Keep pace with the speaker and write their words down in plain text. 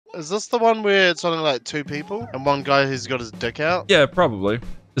Is this the one where it's only like 2 people and one guy who's got his dick out? Yeah, probably.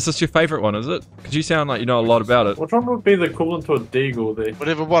 Is this your favorite one, is it? Because you sound like you know a lot about it. Which one would be the equivalent to a deagle there?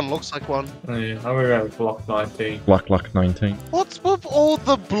 Whatever one looks like one. Oh, yeah, I'm gonna go with Block 19. Luck 19. What's with all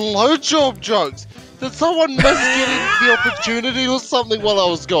the blowjob jokes? Did someone miss getting the opportunity or something while I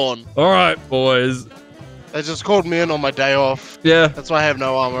was gone? Alright, boys. They just called me in on my day off. Yeah. That's why I have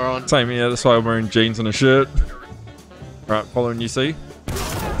no armor on. Same here, that's why I'm wearing jeans and a shirt. Right, following you, see?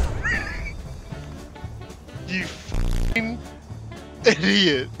 You f***ing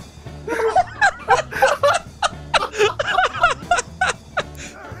idiot.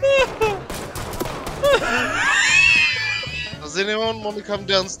 Does anyone want to come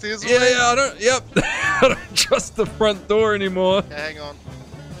downstairs with me? Yeah, I don't, yep. I don't trust the front door anymore. Okay, hang on.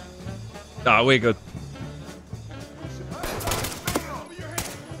 Ah, we're good.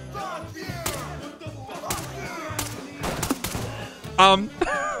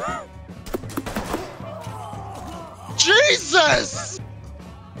 Jesus!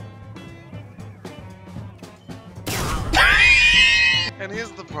 And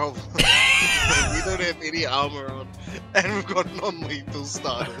here's the problem. We don't have any armor on, and we've got non-lethal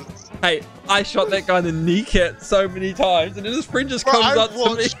starters. Hey, I shot that guy in the kneecap so many times, and then his friend just comes up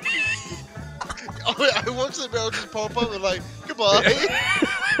to me. I watched the barrel just pop up and like, goodbye.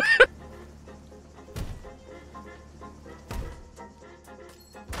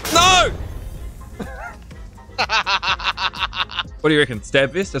 No! What do you reckon?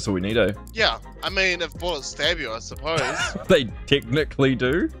 Stab vest? That's all we need, eh? Yeah, I mean, if bullets stab you, I suppose. They technically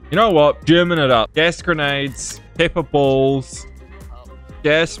do. You know what? German it up. Gas grenades, pepper balls,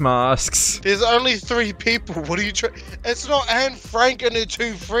 gas masks. There's only 3 people. What are you trying? It's not Anne Frank and her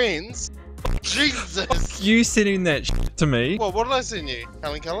 2 friends. Jesus. You sending that shit to me? Well, what did I send you?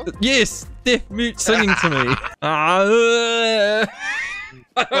 Helen Keller? Yes, deaf mute singing to me.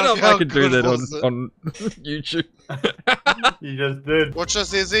 I don't know if I can do that on YouTube. You just did. Watch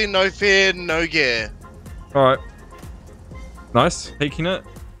this, Izzy. No fear, no gear. Alright. Nice. Peeking it.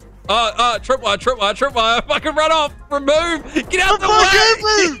 Tripwire. Fucking run off. Remove. Get out the way. You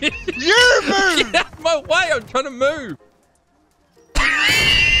move! You move! Get out of my way. I'm trying to move.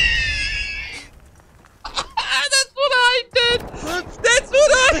 That's what I did. That's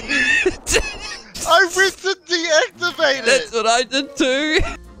what I did. I went to deactivate it. That's what I did too.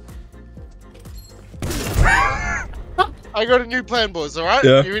 I got a new plan, boys, alright?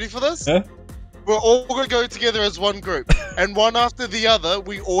 Yeah. You ready for this? Yeah. We're all gonna go together as one group. And one after the other,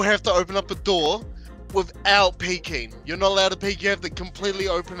 we all have to open up a door without peeking. You're not allowed to peek, you have to completely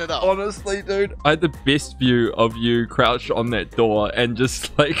open it up. Honestly, dude, I had the best view of you crouched on that door and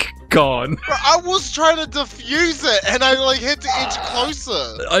just like gone. Bro, I was trying to defuse it and I like had to edge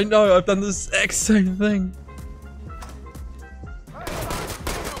closer. I know, I've done the exact same thing.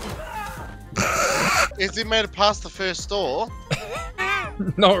 Is he made it past the first door?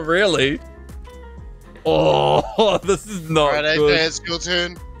 Not really. Oh, this is not Alright, good. AJ, it's your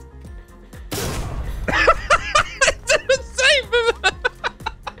turn.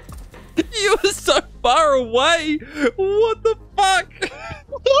 You were so far away. What the fuck?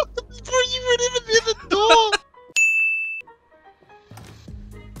 Before you were even near the door.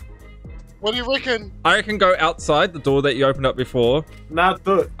 What do you reckon? I reckon go outside the door that you opened up before. Nah,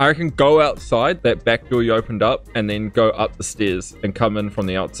 do it. I reckon go outside that back door you opened up and then go up the stairs and come in from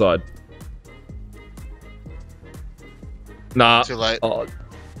the outside. Nah. Too late. Oh.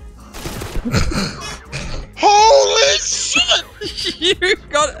 Holy shit! You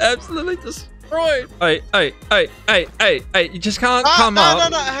got absolutely destroyed. Hey, you just can't come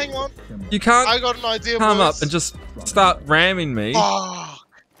up. No, hang on. You can't I got an idea, come boys. up and just start ramming me. Oh,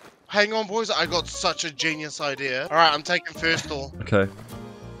 hang on, boys. I got such a genius idea. Alright, I'm taking first door. Okay.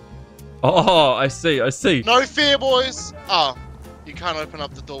 Oh, I see. No fear, boys. Oh, you can't open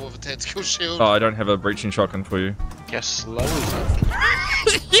up the door with a tactical shield. Oh, I don't have a breaching shotgun for you. How slow is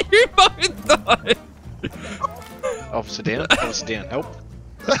it? You both died. Officer down. Officer down. Help.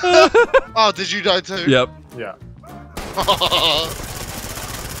 Oh, did you die too? Yep. Yeah.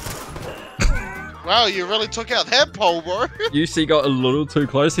 Wow, you really took out that pole, bro. UC got a little too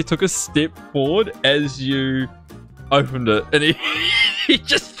close. He took a step forward as you opened it, and he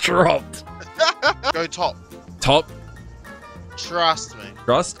just dropped. Go top. Top. Trust me.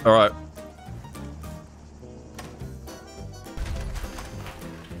 Trust? Alright.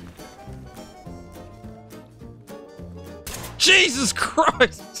 Jesus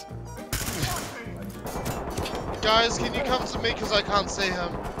Christ! Guys, can you come to me because I can't see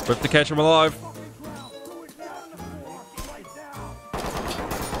him? We have to catch him alive.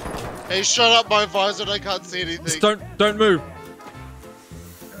 He shot up my visor and I can't see anything. Just don't move.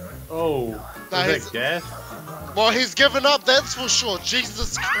 Oh, Nah, is he's, that gas? well, he's given up, that's for sure.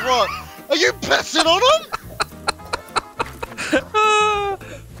 Jesus Christ. Are you pissing on him?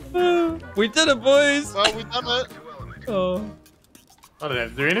 We did it, boys. Well, we done it. Oh. I don't have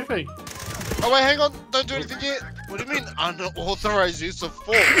to do anything. Oh, wait, hang on. Don't do anything yet. What do you mean, unauthorized use of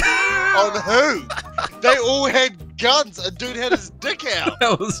force? On who? They all had guns. A dude had his dick out.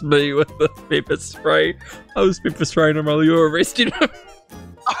 That was me with the pepper spray. I was pepper spraying him while you were arresting him.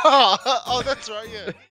 Oh, that's right, yeah.